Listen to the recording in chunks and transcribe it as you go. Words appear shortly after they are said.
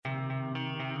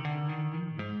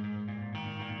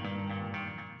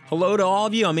Hello to all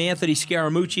of you. I'm Anthony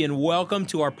Scaramucci, and welcome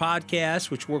to our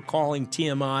podcast, which we're calling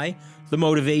TMI, The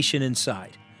Motivation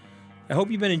Inside. I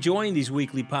hope you've been enjoying these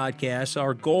weekly podcasts.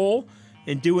 Our goal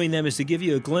in doing them is to give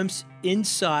you a glimpse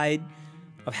inside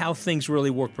of how things really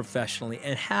work professionally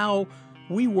and how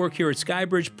we work here at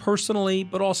SkyBridge personally,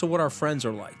 but also what our friends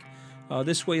are like.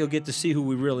 This way you'll get to see who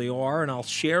we really are, and I'll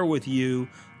share with you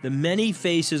the many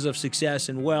faces of success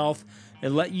and wealth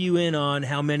and let you in on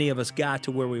how many of us got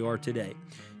to where we are today.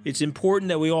 It's important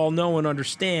that we all know and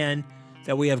understand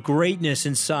that we have greatness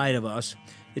inside of us.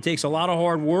 It takes a lot of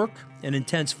hard work and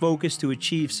intense focus to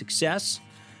achieve success,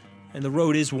 and the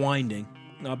road is winding.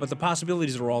 But the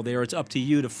possibilities are all there. It's up to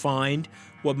you to find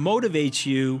what motivates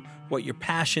you, what your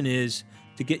passion is,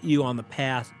 to get you on the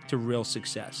path to real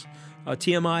success.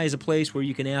 TMI is a place where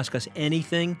you can ask us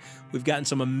anything. We've gotten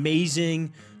some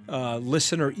amazing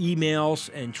listener emails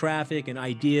and traffic and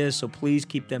ideas, so please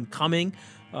keep them coming.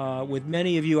 With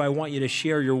many of you, I want you to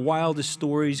share your wildest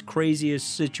stories,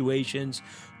 craziest situations,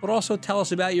 but also tell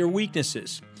us about your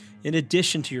weaknesses in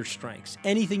addition to your strengths.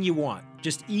 Anything you want.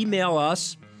 Just email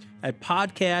us at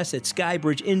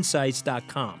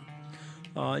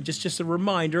podcast@skybridgeinsights.com. Just a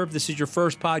reminder, if this is your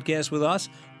first podcast with us,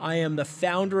 I am the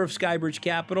founder of SkyBridge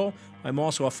Capital. I'm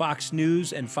also a Fox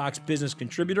News and Fox Business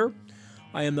contributor.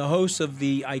 I am the host of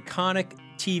the iconic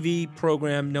TV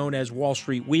program known as Wall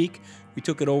Street Week. We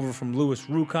took it over from Louis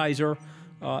Rukeyser,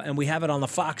 and we have it on the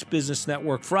Fox Business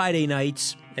Network Friday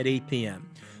nights at 8 p.m.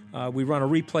 We run a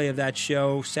replay of that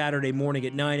show Saturday morning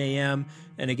at 9 a.m.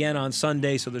 and again on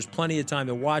Sunday, so there's plenty of time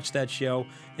to watch that show.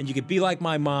 And you could be like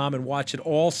my mom and watch it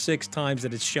all 6 times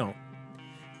that it's shown.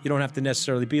 You don't have to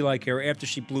necessarily be like her. After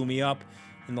she blew me up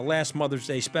in the last Mother's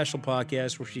Day special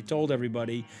podcast where she told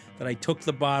everybody that I took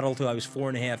the bottle till I was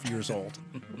 4.5 years old.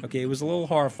 Okay, it was a little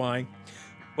horrifying,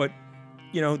 but,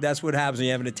 that's what happens when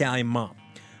you have an Italian mom.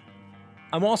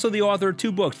 I'm also the author of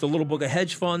 2 books, The Little Book of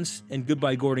Hedge Funds and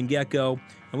Goodbye Gordon Gekko.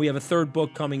 And we have a 3rd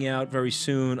book coming out very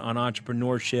soon on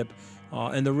entrepreneurship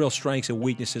and the real strengths and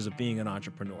weaknesses of being an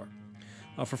entrepreneur.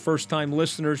 For first-time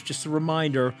listeners, just a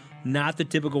reminder, not the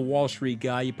typical Wall Street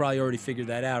guy. You probably already figured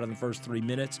that out in the first 3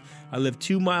 minutes. I live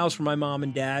 2 miles from my mom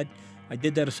and dad. I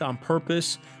did that on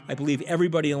purpose. I believe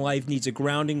everybody in life needs a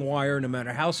grounding wire, no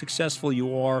matter how successful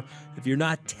you are. If you're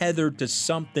not tethered to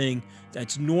something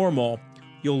that's normal,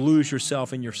 you'll lose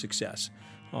yourself in your success.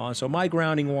 So my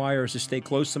grounding wire is to stay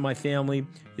close to my family.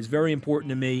 It's very important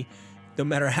to me, no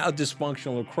matter how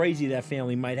dysfunctional or crazy that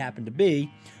family might happen to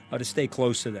be, to stay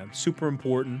close to them. Super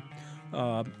important,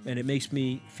 and it makes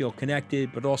me feel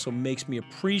connected, but also makes me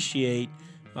appreciate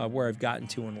where I've gotten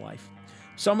to in life.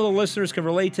 Some of the listeners can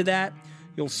relate to that.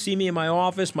 You'll see me in my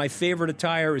office. My favorite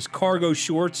attire is cargo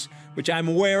shorts, which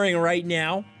I'm wearing right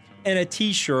now, and a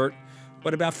T-shirt.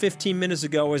 But about 15 minutes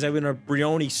ago, I was in a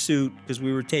Brioni suit because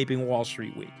we were taping Wall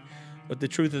Street Week. But the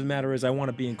truth of the matter is I want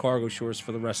to be in cargo shorts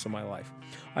for the rest of my life.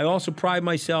 I also pride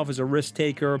myself as a risk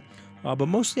taker, but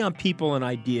mostly on people and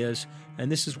ideas.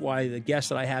 And this is why the guest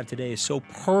that I have today is so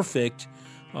perfect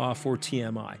for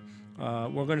TMI.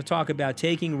 We're going to talk about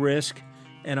taking risk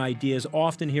and ideas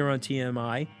often here on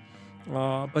TMI.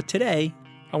 But today,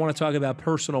 I want to talk about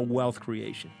personal wealth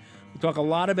creation. We talk a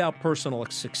lot about personal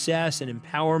success and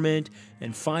empowerment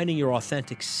and finding your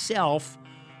authentic self.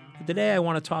 But today I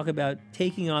want to talk about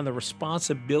taking on the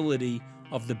responsibility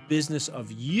of the business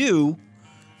of you,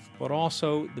 but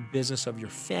also the business of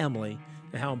your family,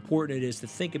 and how important it is to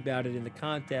think about it in the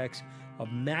context of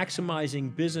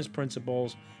maximizing business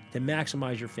principles to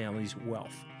maximize your family's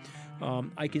wealth.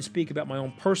 I can speak about my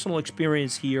own personal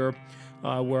experience here,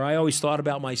 where I always thought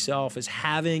about myself as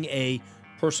having a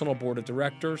personal board of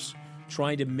directors,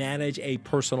 trying to manage a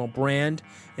personal brand.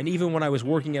 And even when I was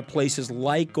working at places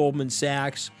like Goldman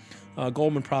Sachs,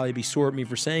 Goldman probably be sore at me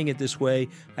for saying it this way,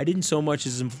 I didn't so much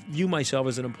as view myself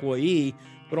as an employee,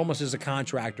 but almost as a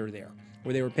contractor there,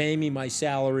 where they were paying me my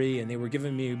salary and they were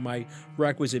giving me my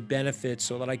requisite benefits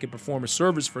so that I could perform a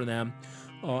service for them.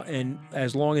 And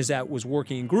as long as that was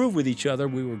working in groove with each other,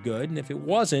 we were good. And if it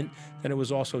wasn't, then it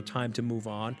was also time to move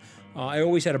on. I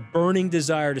always had a burning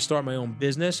desire to start my own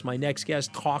business. My next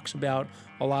guest talks about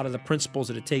a lot of the principles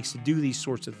that it takes to do these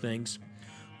sorts of things.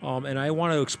 And I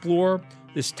want to explore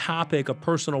this topic of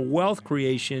personal wealth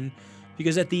creation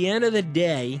because at the end of the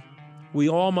day, we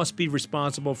all must be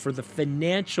responsible for the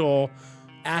financial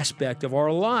aspect of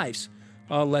our lives.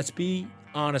 Let's be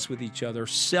honest with each other.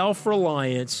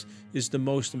 Self-reliance is the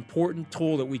most important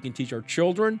tool that we can teach our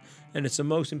children, and it's the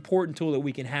most important tool that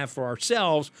we can have for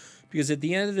ourselves, because at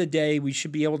the end of the day, we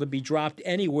should be able to be dropped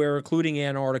anywhere, including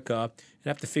Antarctica, and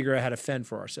have to figure out how to fend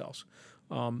for ourselves.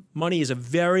 Money is a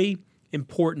very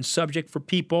important subject for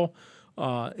people.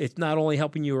 It's not only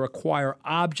helping you acquire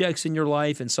objects in your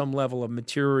life and some level of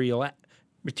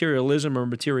materialism or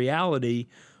materiality,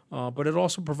 but it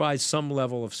also provides some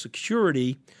level of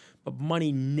security. But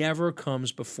money never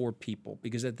comes before people,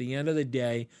 because at the end of the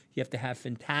day, you have to have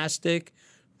fantastic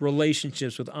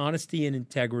relationships with honesty and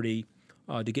integrity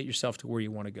to get yourself to where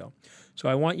you want to go. So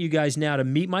I want you guys now to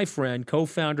meet my friend,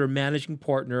 co-founder and managing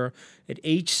partner at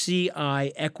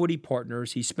HCI Equity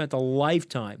Partners. He spent a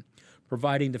lifetime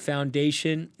providing the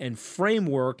foundation and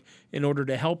framework in order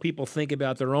to help people think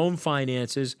about their own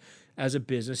finances as a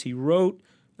business. He wrote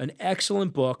an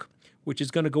excellent book, which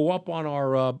is going to go up on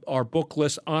our book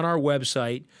list on our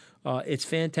website. It's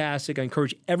fantastic. I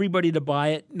encourage everybody to buy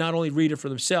it, not only read it for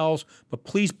themselves, but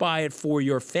please buy it for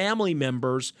your family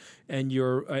members and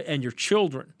your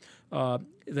children.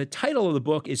 The title of the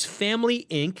book is Family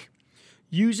Inc.,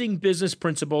 Using Business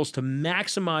Principles to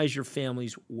Maximize Your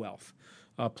Family's Wealth.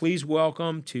 Please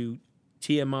welcome to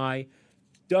TMI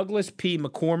Douglas P.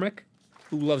 McCormick,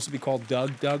 who loves to be called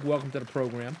Doug. Doug, welcome to the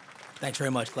program. Thanks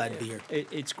very much. Glad to be here.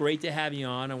 It's great to have you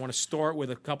on. I want to start with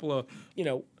a couple of,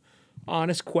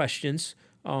 honest questions.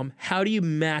 How do you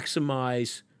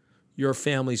maximize your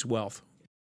family's wealth?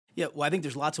 Yeah, well, I think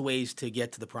there's lots of ways to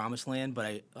get to the promised land,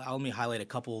 but let me highlight a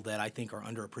couple that I think are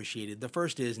underappreciated. The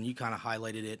first is, and you kind of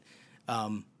highlighted it,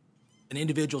 an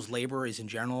individual's labor is in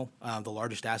general the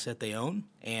largest asset they own,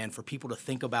 and for people to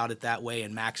think about it that way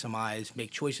and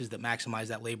make choices that maximize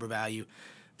that labor value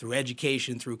through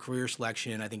education, through career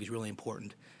selection, I think is really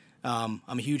important. I'm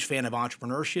a huge fan of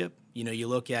entrepreneurship. You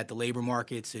look at the labor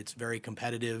markets, it's very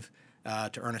competitive.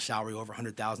 To earn a salary over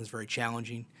 $100,000 is very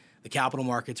challenging. The capital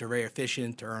markets are very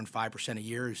efficient. To earn 5% a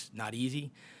year is not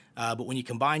easy. But when you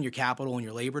combine your capital and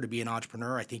your labor to be an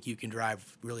entrepreneur, I think you can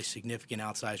drive really significant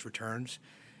outsized returns.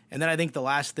 And then I think the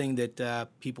last thing that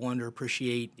people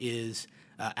underappreciate is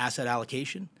asset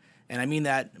allocation. And I mean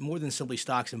that more than simply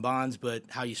stocks and bonds, but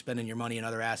how you spend your money in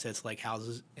other assets like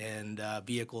houses and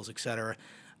vehicles, et cetera.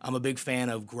 I'm a big fan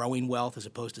of growing wealth as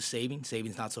opposed to saving.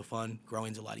 Saving's not so fun.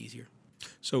 Growing's a lot easier.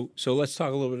 So let's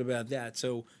talk a little bit about that.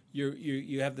 So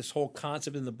you have this whole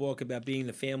concept in the book about being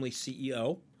the family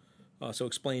CEO. So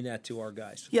explain that to our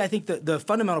guys. Yeah, I think the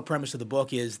fundamental premise of the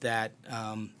book is that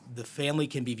the family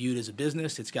can be viewed as a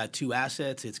business. It's got two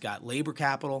assets. It's got labor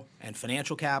capital and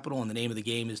financial capital, and the name of the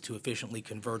game is to efficiently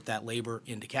convert that labor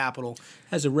into capital.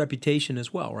 Has a reputation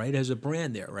as well, right? Has a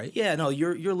brand there, right? Yeah, no,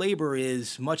 your labor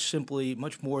is much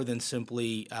more than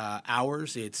simply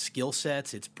hours. It's skill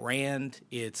sets, it's brand,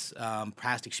 it's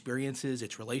past experiences,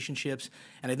 it's relationships,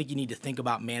 and I think you need to think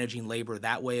about managing labor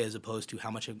that way as opposed to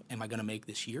how much am I going to make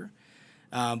this year.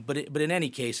 But in any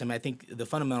case, I think the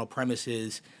fundamental premise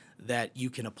is that you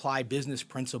can apply business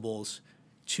principles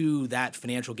to that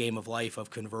financial game of life of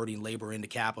converting labor into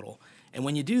capital. And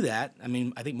when you do that,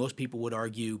 I think most people would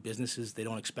argue businesses, they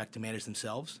don't expect to manage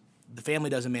themselves. The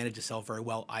family doesn't manage itself very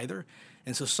well either.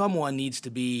 And so someone needs to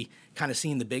be kind of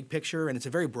seeing the big picture, and it's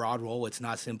a very broad role. It's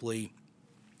not simply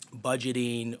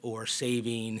budgeting or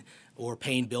saving or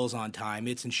paying bills on time.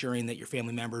 It's ensuring that your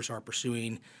family members are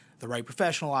pursuing the right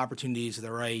professional opportunities,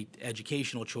 the right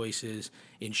educational choices,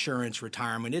 insurance,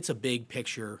 retirement. It's a big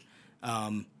picture,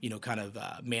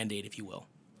 mandate, if you will.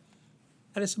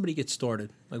 How does somebody get started?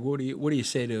 Like, what do you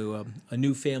say to a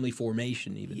new family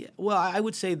formation, even? Yeah, well, I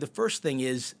would say the first thing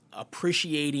is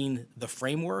appreciating the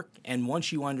framework, and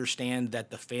once you understand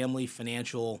that the family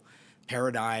financial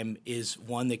paradigm is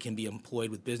one that can be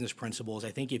employed with business principles, I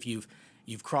think if you've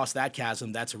crossed that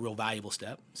chasm, that's a real valuable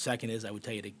step. Second is, I would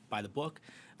tell you to buy the book.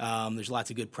 There's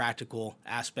lots of good practical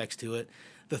aspects to it.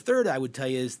 The third I would tell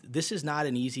you is this is not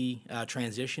an easy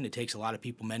transition. It takes a lot of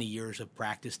people many years of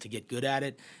practice to get good at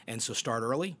it, and so start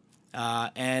early.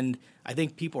 And I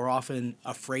think people are often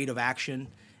afraid of action,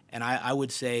 and I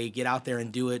would say get out there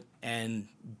and do it and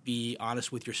be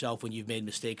honest with yourself when you've made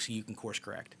mistakes so you can course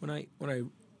correct. When I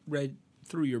read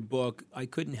through your book, I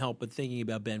couldn't help but thinking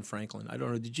about Ben Franklin. I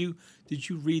don't know. Did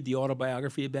you read the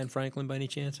autobiography of Ben Franklin by any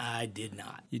chance? I did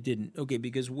not. You didn't? Okay,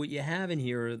 because what you have in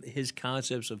here are his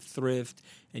concepts of thrift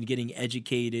and getting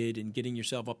educated and getting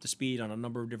yourself up to speed on a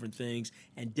number of different things,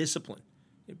 and discipline.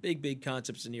 Big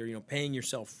concepts in here, paying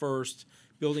yourself first,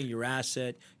 building your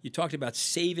asset. You talked about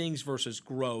savings versus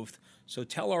growth. So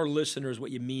tell our listeners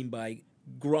what you mean by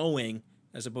growing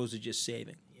as opposed to just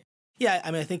saving. Yeah,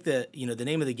 I think the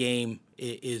name of the game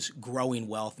is growing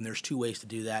wealth, and there's two ways to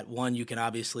do that. One, you can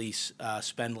obviously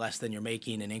spend less than you're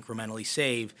making and incrementally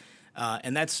save,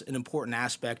 and that's an important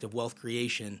aspect of wealth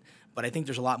creation. But I think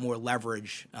there's a lot more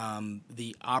leverage.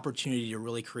 The opportunity to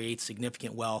really create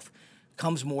significant wealth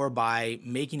comes more by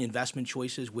making investment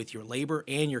choices with your labor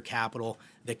and your capital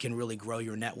that can really grow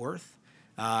your net worth.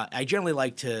 I generally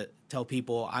like to tell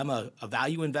people I'm a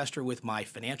value investor with my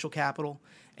financial capital,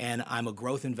 and I'm a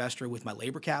growth investor with my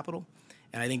labor capital.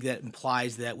 And I think that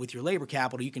implies that with your labor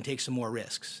capital, you can take some more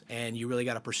risks, and you really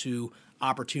got to pursue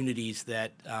opportunities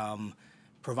that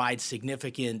provide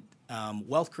significant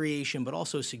wealth creation, but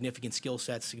also significant skill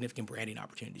sets, significant branding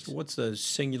opportunities. So what's the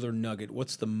singular nugget?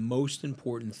 What's the most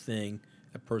important thing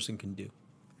a person can do?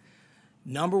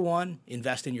 Number one,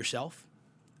 invest in yourself.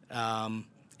 And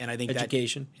I think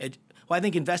education. I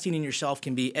think investing in yourself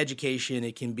can be education.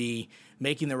 It can be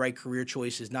making the right career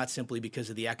choices, not simply because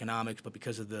of the economics, but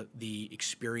because of the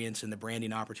experience and the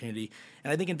branding opportunity.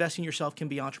 And I think investing in yourself can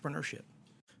be entrepreneurship.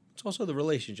 It's also the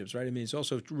relationships, right? I mean, it's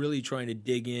also really trying to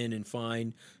dig in and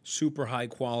find super high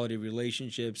quality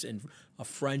relationships and a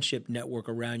friendship network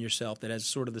around yourself that has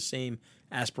sort of the same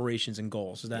aspirations and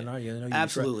goals. Is that not?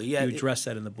 Absolutely. You address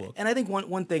that in the book. And I think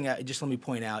one thing, just let me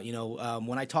point out,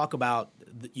 when I talk about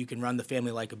you can run the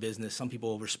family like a business, some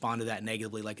people respond to that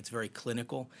negatively, like it's very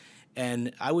clinical.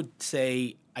 And I would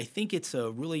say I think it's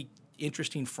a really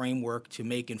interesting framework to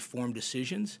make informed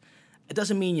decisions. It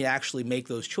doesn't mean you actually make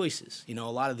those choices. A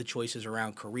lot of the choices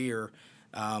around career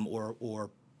or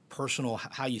personal,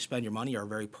 how you spend your money are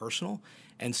very personal.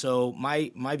 And so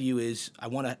my view is I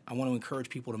want to encourage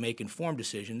people to make informed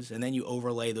decisions, and then you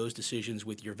overlay those decisions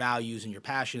with your values and your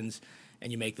passions, and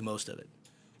you make the most of it.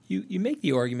 You make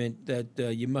the argument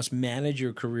that you must manage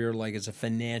your career like it's a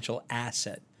financial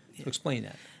asset. So explain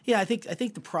that. Yeah, I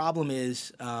think the problem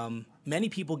is many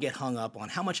people get hung up on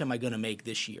how much am I going to make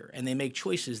this year, and they make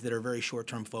choices that are very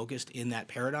short-term focused in that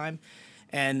paradigm.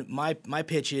 And my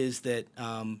pitch is that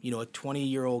a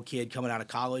 20-year-old kid coming out of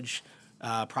college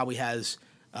probably has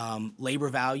labor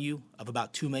value of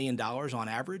about $2 million on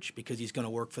average because he's going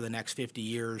to work for the next 50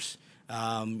 years.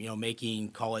 Making,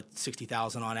 call it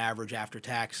 $60,000 on average after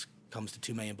tax comes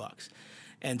to $2 million.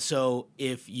 And so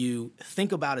if you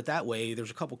think about it that way, there's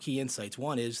a couple key insights.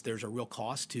 One is there's a real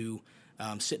cost to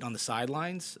sitting on the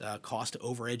sidelines, cost to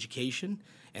overeducation.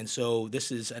 And so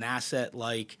this is an asset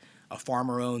like a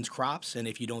farmer owns crops, and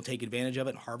if you don't take advantage of it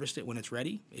and harvest it when it's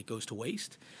ready, it goes to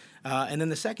waste. And then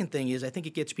the second thing is I think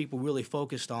it gets people really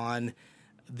focused on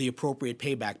the appropriate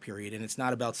payback period. And it's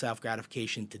not about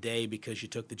self-gratification today because you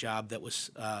took the job that was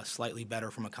slightly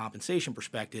better from a compensation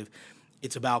perspective.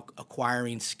 It's about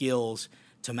acquiring skills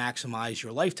to maximize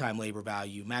your lifetime labor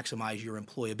value, maximize your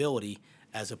employability,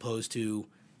 as opposed to,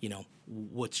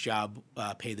 which job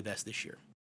pay the best this year.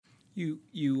 You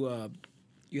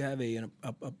have an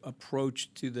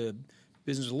approach to the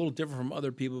business a little different from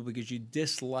other people because you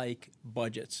dislike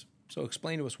budgets. So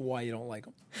explain to us why you don't like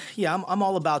them. Yeah, I'm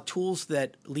all about tools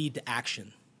that lead to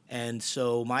action. And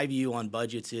so my view on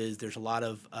budgets is there's a lot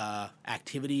of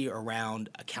activity around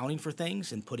accounting for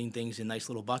things and putting things in nice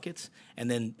little buckets,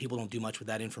 and then people don't do much with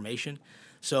that information.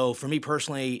 So for me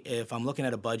personally, if I'm looking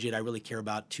at a budget, I really care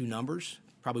about two numbers,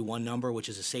 probably one number, which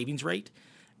is a savings rate.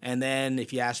 And then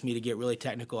if you ask me to get really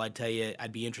technical, I'd tell you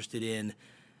I'd be interested in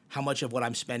how much of what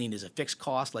I'm spending is a fixed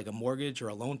cost, like a mortgage or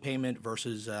a loan payment,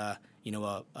 versus a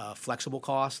flexible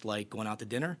cost, like going out to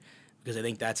dinner, because I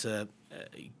think that's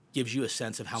gives you a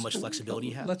sense of how much flexibility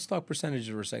you have. Let's talk percentages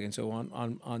for a second. So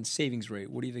on savings rate,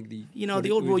 what do you think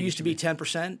the old rule used to be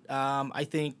 10%. I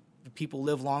think people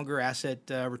live longer, asset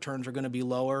returns are going to be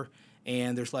lower,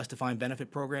 and there's less defined benefit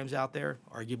programs out there.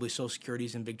 Arguably, Social Security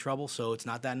is in big trouble, so it's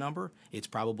not that number. It's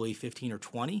probably 15 or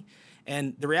 20.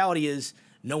 And the reality is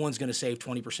no one's going to save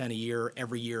 20% a year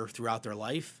every year throughout their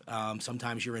life.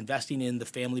 Sometimes you're investing in the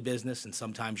family business, and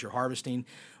sometimes you're harvesting.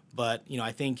 But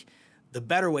I think the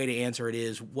better way to answer it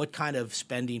is what kind of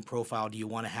spending profile do you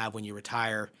want to have when you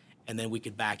retire, and then we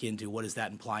could back into what does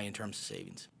that imply in terms of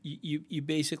savings. You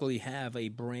basically have a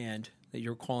brand that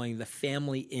you're calling the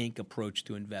Family Inc. approach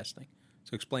to investing.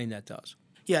 So explain that to us.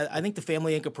 Yeah, I think the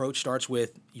Family Inc. approach starts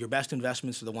with your best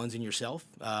investments are the ones in yourself,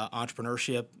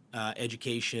 entrepreneurship,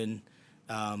 education,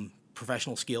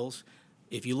 professional skills.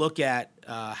 If you look at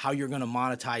how you're going to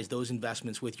monetize those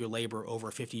investments with your labor over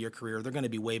a 50-year career, they're going to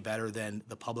be way better than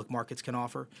the public markets can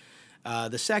offer.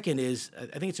 The second is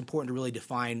I think it's important to really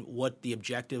define what the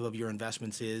objective of your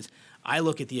investments is. I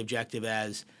look at the objective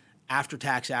as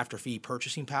after-tax, after-fee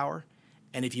purchasing power.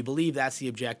 And if you believe that's the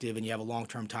objective and you have a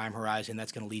long-term time horizon,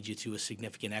 that's going to lead you to a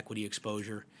significant equity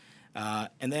exposure.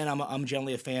 And then I'm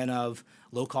generally a fan of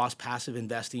low-cost passive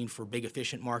investing for big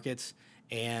efficient markets,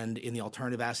 and in the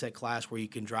alternative asset class where you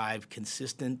can drive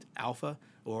consistent alpha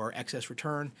or excess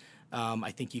return,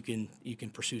 I think you can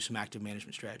pursue some active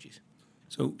management strategies.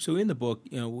 So in the book,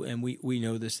 and we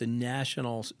know this, the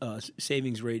national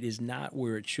savings rate is not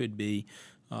where it should be.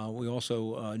 We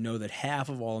also know that half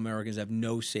of all Americans have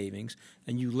no savings,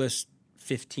 and you list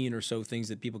 15 or so things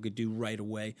that people could do right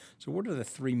away. So what are the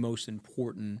three most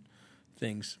important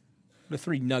things, the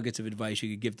three nuggets of advice you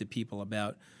could give to people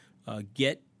about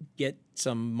get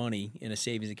some money in a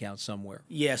savings account somewhere?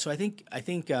 Yeah, so I think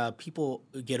people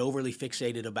get overly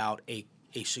fixated about a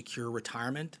secure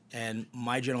retirement, and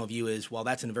my general view is, well,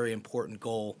 that's a very important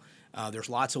goal. There's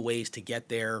lots of ways to get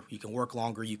there. You can work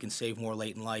longer, you can save more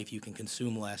late in life, you can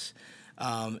consume less,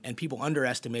 and people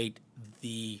underestimate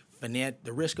the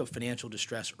risk of financial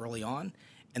distress early on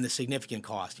and the significant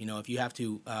cost. If you have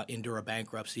to endure a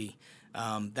bankruptcy,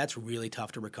 that's really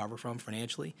tough to recover from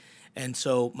financially. And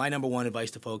so my number one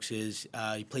advice to folks is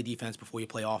you play defense before you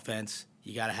play offense.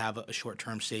 You got to have a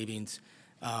short-term savings.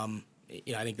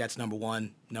 I think that's number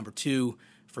one. Number two,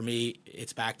 for me,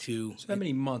 it's back to... So how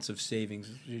many months of savings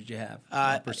did you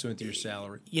have pursuant to your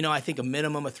salary? I think a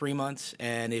minimum of 3 months.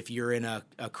 And if you're in a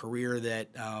career that,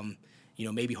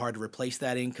 may be hard to replace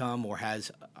that income or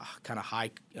has kind of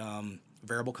high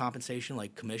variable compensation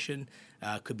like commission,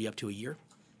 could be up to a year.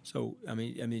 So, I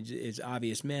mean, it's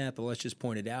obvious math, but let's just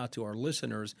point it out to our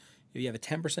listeners. If you have a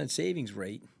 10% savings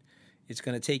rate, it's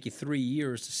going to take you 3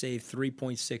 years to save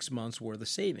 3.6 months worth of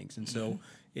savings. And so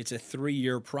it's a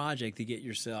 3-year project to get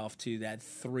yourself to that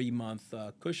 3-month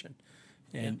cushion.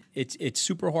 And it's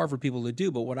super hard for people to do.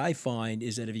 But what I find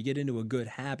is that if you get into a good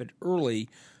habit early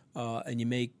and you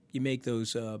make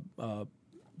those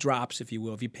drops, if you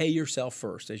will, if you pay yourself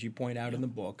first, as you point out in the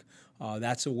book,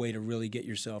 that's a way to really get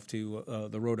yourself to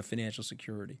the road of financial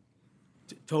security.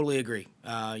 Totally agree.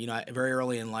 Very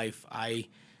early in life, I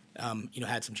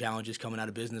had some challenges coming out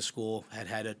of business school,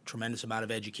 had a tremendous amount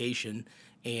of education,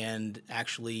 and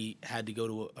actually had to go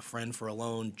to a friend for a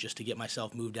loan just to get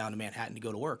myself moved down to Manhattan to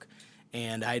go to work.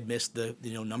 And I had missed the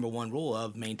number one rule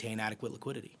of maintain adequate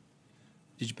liquidity.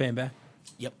 Did you pay him back?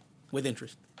 Yep, with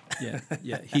interest.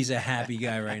 Yeah. He's a happy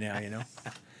guy right now,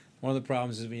 One of the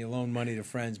problems is when you loan money to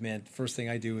friends, man, the first thing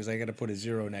I do is I got to put a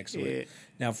zero next to it.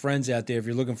 Now, friends out there, if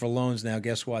you're looking for loans now,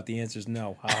 guess what? The answer is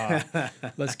no.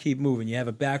 Let's keep moving. You have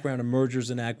a background in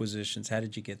mergers and acquisitions. How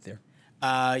did you get there?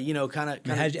 How'd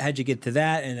you get to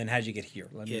that, and then how'd you get here?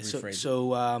 Let me rephrase it.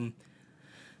 So a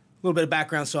little bit of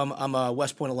background. So I'm a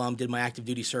West Point alum, did my active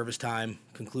duty service time,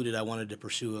 concluded I wanted to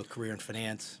pursue a career in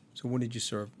finance. So when did you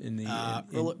serve? In the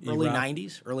early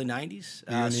 90s? Early 90s.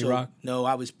 Were you in Iraq? No,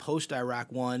 I was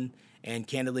post-Iraq 1, and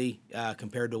candidly,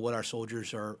 compared to what our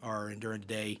soldiers are enduring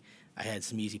today, I had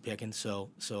some easy pickings.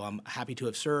 So I'm happy to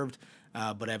have served,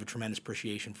 but I have a tremendous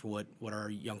appreciation for what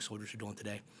our young soldiers are doing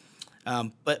today.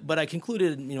 But I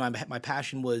concluded, my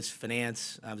passion was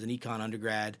finance. I was an econ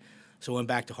undergrad, so I went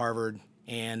back to Harvard.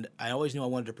 And I always knew I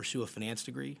wanted to pursue a finance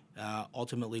degree.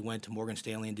 Ultimately went to Morgan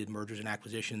Stanley and did mergers and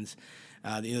acquisitions.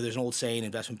 There's an old saying,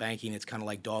 investment banking, it's kind of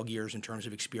like dog years in terms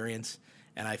of experience.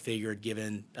 And I figured,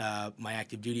 given my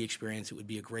active duty experience, it would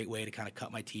be a great way to kind of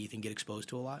cut my teeth and get exposed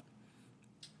to a lot.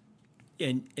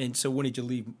 And so when did you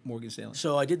leave Morgan Stanley?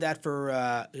 So I did that for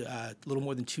a little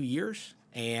more than 2 years.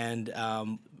 And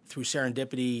through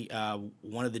serendipity,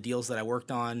 one of the deals that I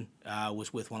worked on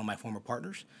was with one of my former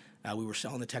partners. We were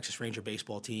selling the Texas Ranger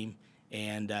baseball team,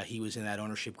 and he was in that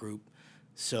ownership group.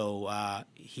 So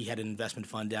he had an investment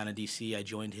fund down in D.C. I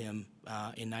joined him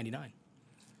in '99.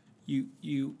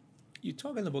 You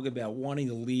talk in the book about wanting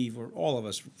to leave, or all of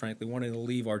us, frankly, wanting to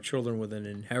leave our children with an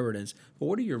inheritance. But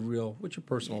what's your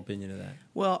personal opinion of that?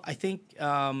 Well, I think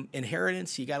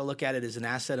inheritance, you got to look at it as an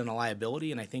asset and a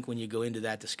liability. And I think when you go into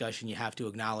that discussion, you have to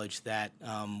acknowledge that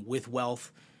with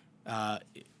wealth,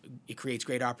 it creates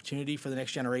great opportunity for the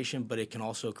next generation, but it can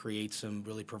also create some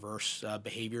really perverse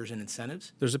behaviors and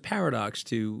incentives. There's a paradox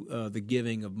to the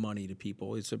giving of money to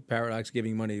people. It's a paradox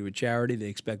giving money to a charity. They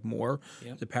expect more.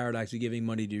 Yep. It's a paradox of giving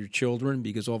money to your children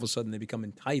because all of a sudden they become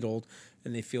entitled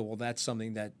and they feel, well, that's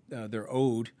something that they're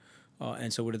owed.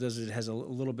 And so what it does is it has a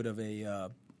little bit of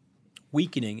a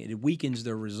weakening. It weakens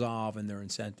their resolve and their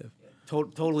incentive.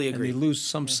 Totally agree. And they lose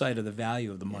some sight of the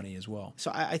value of the money as well.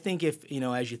 So I think if,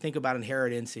 as you think about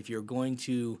inheritance, if you're going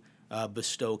to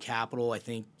bestow capital, I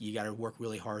think you got to work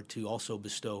really hard to also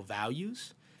bestow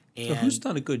values. And so who's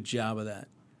done a good job of that?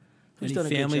 Any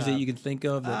families that you can think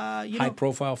of,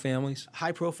 high-profile families?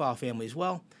 High-profile families.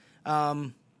 Well,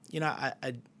 I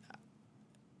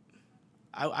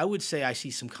would say I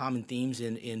see some common themes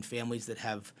in families that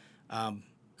have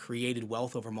created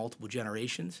wealth over multiple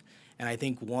generations. And I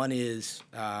think one is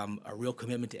a real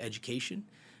commitment to education,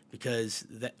 because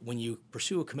when you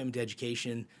pursue a commitment to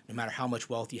education, no matter how much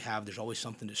wealth you have, there's always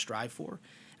something to strive for.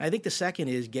 And I think the second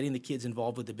is getting the kids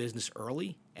involved with the business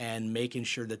early and making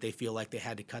sure that they feel like they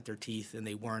had to cut their teeth and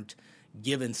they weren't,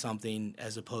 given something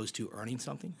as opposed to earning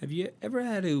something. Have you ever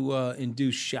had to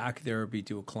induce shock therapy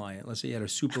to a client? Let's say you had a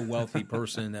super wealthy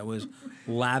person that was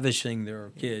lavishing their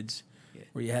kids,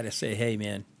 where you had to say, "Hey,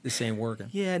 man, this ain't working."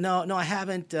 Yeah, no, I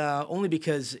haven't. Only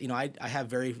because I have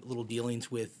very little dealings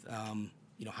with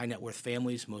high net worth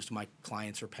families. Most of my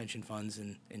clients are pension funds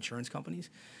and insurance companies,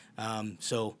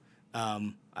 so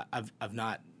I've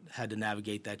not had to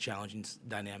navigate that challenging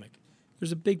dynamic.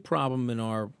 There's a big problem in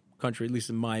our country, at least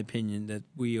in my opinion, that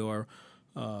we are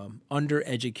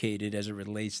undereducated as it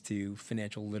relates to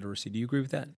financial literacy. Do you agree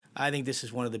with that? I think this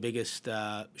is one of the biggest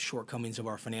shortcomings of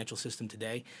our financial system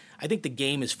today. I think the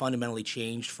game has fundamentally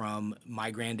changed from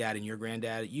my granddad and your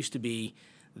granddad. It used to be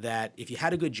that if you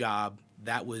had a good job,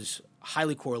 that was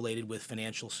highly correlated with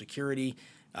financial security.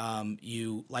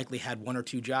 You likely had one or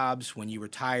two jobs. When you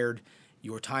retired,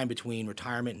 your time between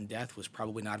retirement and death was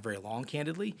probably not very long,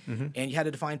 candidly, and you had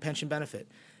a defined pension benefit.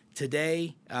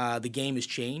 Today, the game has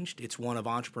changed. It's one of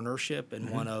entrepreneurship and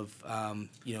one of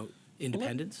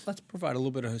independence. Let's provide a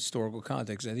little bit of historical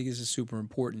context. I think this is super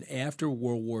important. After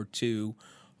World War II,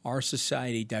 our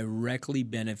society directly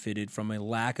benefited from a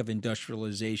lack of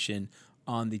industrialization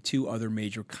on the two other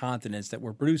major continents that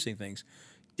were producing things.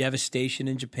 Devastation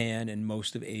in Japan and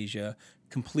most of Asia,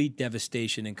 complete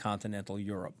devastation in continental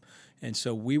Europe. And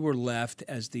so we were left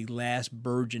as the last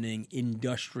burgeoning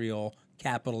industrial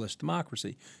capitalist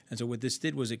democracy. And so what this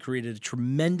did was it created a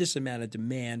tremendous amount of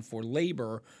demand for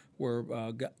labor where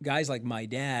guys like my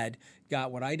dad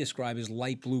got what I describe as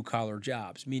light blue-collar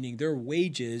jobs, meaning their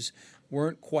wages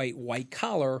weren't quite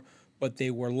white-collar, but they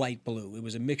were light blue. It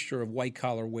was a mixture of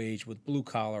white-collar wage with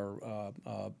blue-collar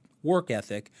work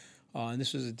ethic. And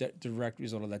this was a direct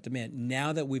result of that demand.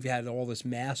 Now that we've had all this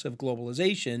massive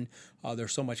globalization,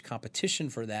 there's so much competition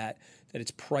for that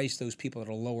it's priced those people at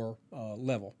a lower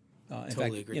level.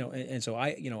 Totally agree. And so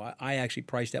I actually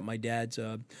priced out my dad's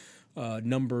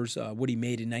numbers, what he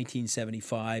made in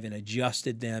 1975, and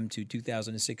adjusted them to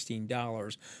 2016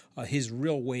 dollars. His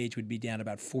real wage would be down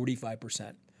about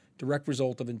 45%. Direct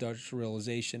result of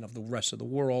industrialization of the rest of the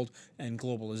world and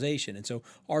globalization. And so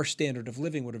our standard of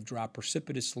living would have dropped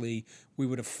precipitously. We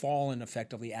would have fallen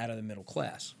effectively out of the middle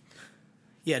class.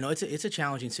 Yeah, no, it's a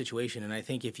challenging situation. And I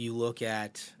think if you look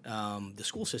at the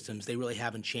school systems, they really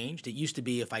haven't changed. It used to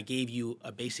be if I gave you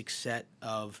a basic set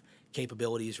of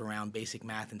capabilities around basic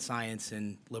math and science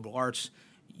and liberal arts,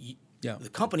 the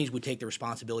companies would take the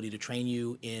responsibility to train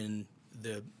you in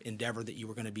the endeavor that you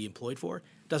were going to be employed for.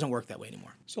 It doesn't work that way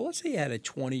anymore. So let's say you had a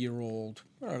 20-year-old,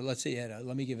 or let's say you had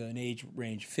let me give it an age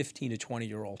range, 15 to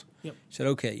 20-year-old. Yep. Said,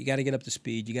 okay, you got to get up to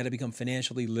speed. You got to become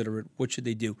financially literate. What should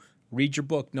they do? Read your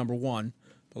book, number one.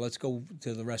 But let's go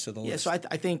to the rest of the list. Yeah, so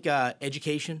I think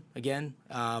education, again.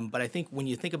 But I think when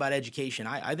you think about education,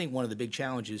 I think one of the big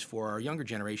challenges for our younger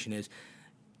generation is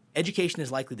education is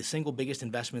likely the single biggest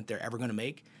investment they're ever going to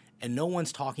make. And no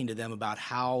one's talking to them about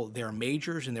how their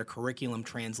majors and their curriculum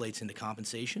translates into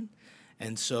compensation.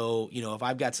 And so, if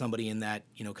I've got somebody in that,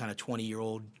 kind of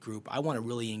 20-year-old group, I want to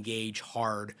really engage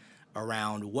hard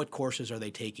around what courses are they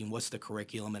taking, what's the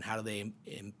curriculum, and how do they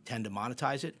intend to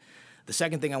monetize it. The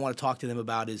second thing I want to talk to them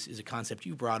about is a concept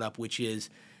you brought up, which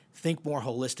is think more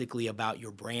holistically about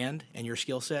your brand and your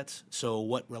skill sets. So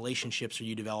what relationships are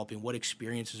you developing? What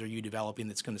experiences are you developing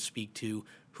that's going to speak to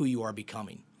who you are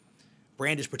becoming?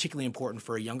 Brand is particularly important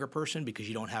for a younger person because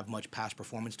you don't have much past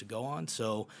performance to go on.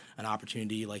 So an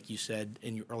opportunity, like you said,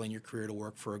 early in your career to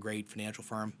work for a great financial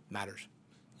firm matters.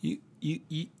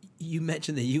 You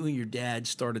mentioned that you and your dad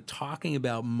started talking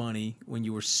about money when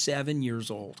you were 7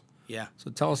 years old. Yeah. So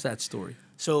tell us that story.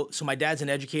 So my dad's an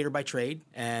educator by trade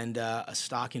and a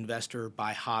stock investor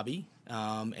by hobby.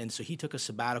 And so he took a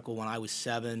sabbatical when I was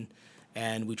 7,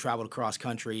 and we traveled across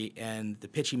country. And the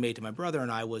pitch he made to my brother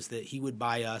and I was that he would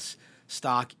buy us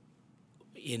stock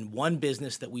in one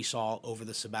business that we saw over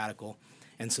the sabbatical.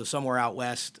 And so somewhere out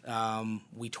west,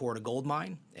 we toured a gold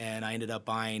mine, and I ended up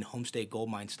buying Homestake Gold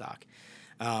Mine stock.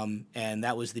 And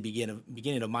that was the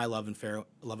beginning of my love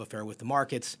affair with the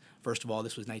markets. First of all,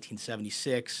 this was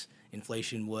 1976.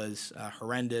 Inflation was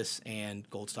horrendous, and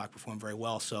gold stock performed very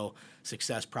well. So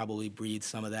success probably breeds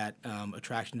some of that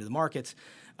attraction to the markets.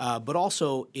 But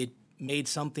also, it made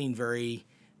something very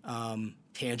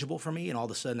tangible for me. And all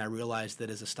of a sudden, I realized that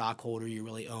as a stockholder, you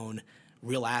really own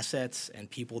real assets and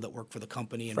people that work for the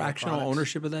company. And fractional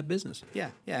ownership of that business. Yeah.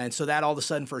 And so that all of a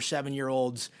sudden, for a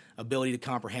 7-year-old's ability to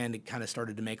comprehend, it kind of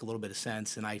started to make a little bit of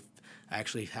sense. And I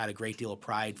actually had a great deal of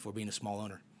pride for being a small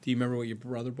owner. Do you remember what your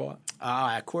brother bought?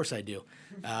 Of course I do.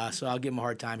 So I'll give him a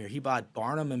hard time here. He bought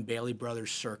Barnum and Bailey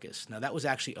Brothers Circus. Now, that was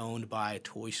actually owned by a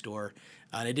toy store,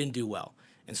 and it didn't do well.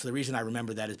 And so the reason I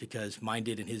remember that is because mine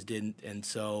did and his didn't, and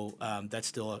so that's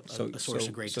still a source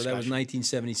of great discussion. So that was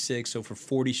 1976. So for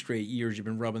 40 straight years, you've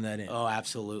been rubbing that in. Oh,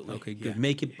 absolutely. Okay, good.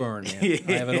 Make it burn, man.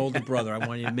 I have an older brother. I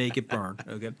want you to make it burn.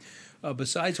 Okay.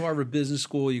 Besides Harvard Business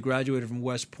School, you graduated from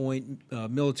West Point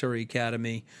Military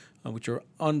Academy, which are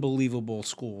unbelievable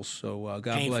schools. So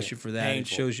God bless you for that.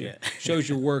 Painful. It shows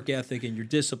your work ethic and your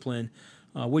discipline.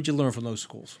 What'd you learn from those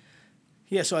schools?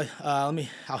 Yeah, so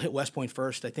I'll hit West Point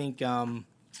first. I think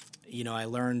I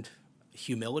learned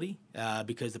humility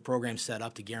because the program's set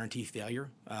up to guarantee failure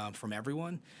from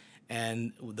everyone.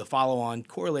 And the follow-on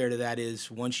corollary to that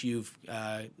is once you've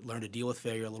learned to deal with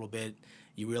failure a little bit,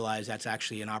 you realize that's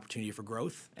actually an opportunity for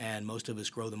growth. And most of us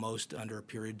grow the most under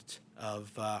periods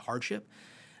of hardship.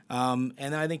 And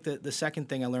then I think the second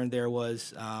thing I learned there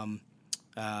was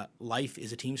life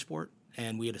is a team sport.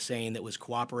 And we had a saying that was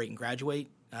cooperate and graduate.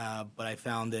 But I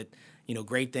found that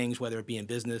great things, whether it be in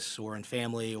business or in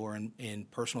family or in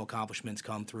personal accomplishments,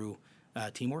 come through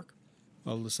teamwork.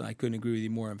 Well, listen, I couldn't agree with you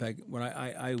more. In fact, when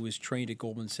I was trained at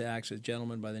Goldman Sachs, a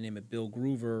gentleman by the name of Bill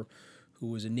Groover, who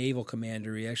was a naval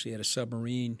commander, he actually had a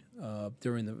submarine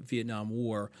during the Vietnam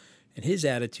War, and his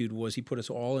attitude was he put us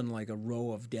all in like a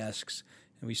row of desks,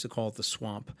 and we used to call it the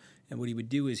swamp. And what he would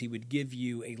do is he would give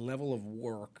you a level of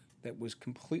work that was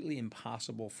completely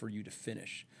impossible for you to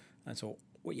finish. And so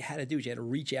what you had to do is you had to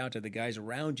reach out to the guys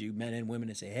around you, men and women,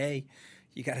 and say, hey,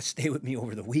 you got to stay with me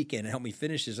over the weekend and help me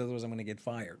finish this, otherwise I'm going to get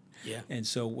fired. Yeah. And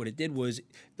so what it did was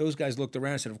those guys looked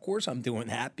around and said, of course I'm doing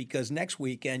that because next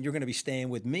weekend you're going to be staying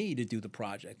with me to do the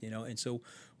project, And so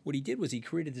what he did was he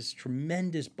created this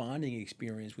tremendous bonding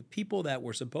experience with people that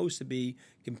were supposed to be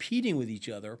competing with each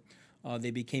other.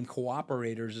 They became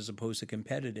cooperators as opposed to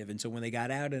competitive. And so when they got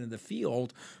out into the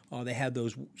field, they had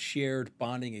those shared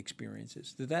bonding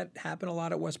experiences. Did that happen a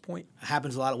lot at West Point? It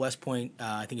happens a lot at West Point.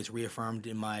 I think it's reaffirmed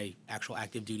in my actual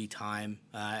active duty time.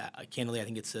 Candidly, I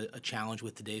think it's a challenge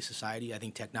with today's society. I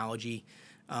think technology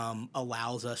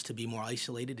allows us to be more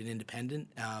isolated and independent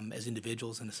as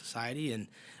individuals in a society. And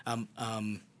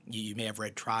you may have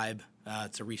read Tribe.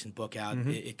 It's a recent book out.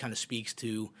 Mm-hmm. It kind of speaks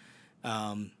to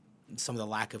some of the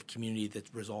lack of community that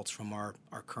results from our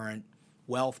current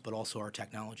wealth, but also our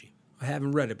technology. I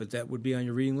haven't read it, but that would be on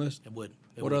your reading list? It would.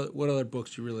 What other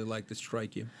books do you really like that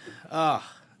strike you?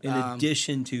 In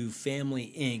addition to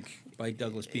Family Inc. by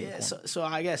Douglas P. McCormick. So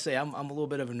I gotta say I'm a little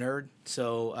bit of a nerd.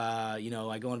 So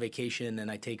I go on vacation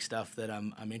and I take stuff that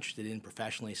I'm interested in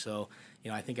professionally. So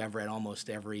I think I've read almost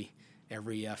every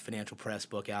financial press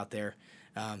book out there.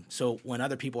 So when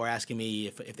other people are asking me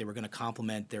if they were going to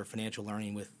complement their financial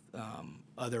learning with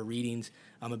other readings,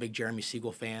 I'm a big Jeremy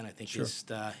Siegel fan. I think his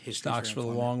Stocks for the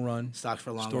Long Run. Stocks for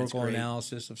the Long Run. Historical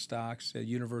analysis of stocks.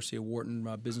 University of Wharton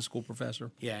business school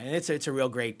professor. Yeah, and it's a real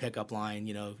great pickup line.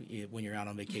 When you're out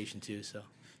on vacation too. So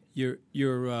you're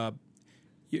going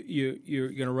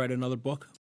to write another book?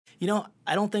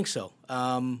 I don't think so.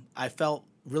 I felt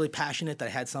really passionate that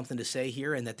I had something to say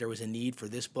here and that there was a need for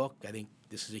this book. I think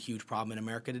this is a huge problem in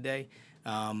America today.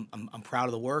 I'm proud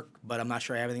of the work, but I'm not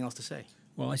sure I have anything else to say.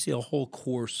 Well, I see a whole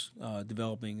course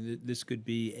developing. This could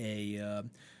be a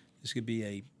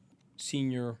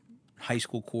senior high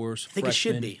school course. I think it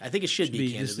should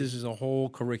be. This is a whole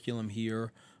curriculum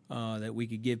here that we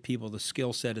could give people the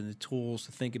skill set and the tools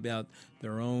to think about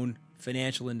their own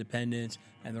financial independence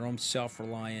and their own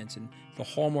self-reliance. And the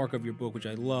hallmark of your book, which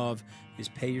I love, is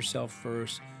pay yourself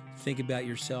first. Think about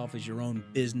yourself as your own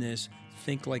business.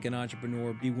 Think like an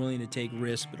entrepreneur. Be willing to take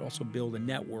risks, but also build a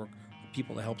network of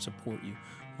people to help support you.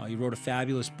 You wrote a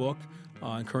fabulous book.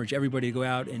 I encourage everybody to go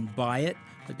out and buy it.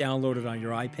 Download it on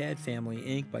your iPad, Family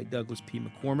Inc. by Douglas P.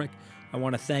 McCormick. I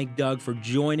want to thank Doug for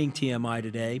joining TMI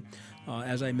today.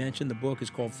 As I mentioned, the book is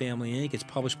called Family Inc. It's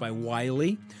published by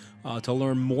Wiley. To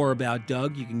learn more about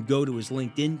Doug, you can go to his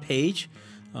LinkedIn page.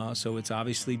 So it's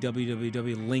obviously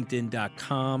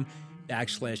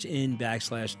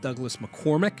www.linkedin.com/Douglas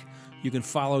McCormick. You can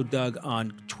follow Doug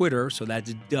on Twitter, so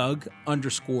that's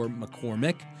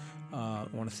Doug_McCormick. I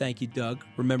want to thank you, Doug.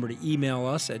 Remember to email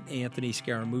us at Anthony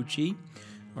Scaramucci,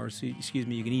 or excuse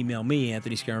me, you can email me,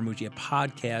 Anthony Scaramucci, at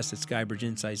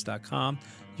podcast@skybridgeinsights.com.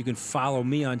 You can follow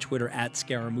me on Twitter at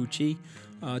Scaramucci.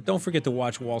 Don't forget to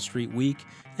watch Wall Street Week.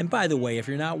 And by the way, if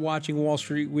you're not watching Wall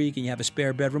Street Week and you have a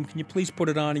spare bedroom, can you please put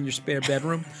it on in your spare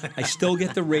bedroom? I still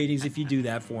get the ratings if you do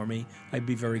that for me. I'd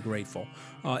be very grateful.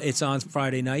 It's on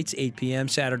Friday nights, 8 p.m.,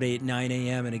 Saturday at 9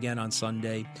 a.m., and again on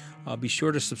Sunday. Be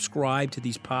sure to subscribe to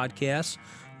these podcasts.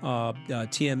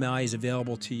 TMI is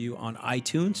available to you on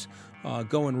iTunes.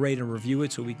 Go and rate and review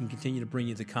it so we can continue to bring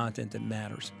you the content that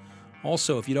matters.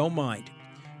 Also, if you don't mind,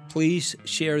 Please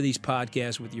share these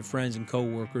podcasts with your friends and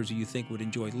coworkers who you think would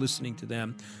enjoy listening to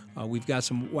them. We've got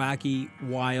some wacky,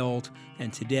 wild,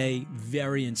 and today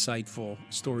very insightful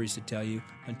stories to tell you.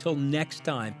 Until next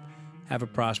time, have a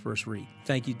prosperous read.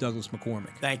 Thank you, Douglas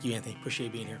McCormick. Thank you, Anthony.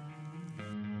 Appreciate being here.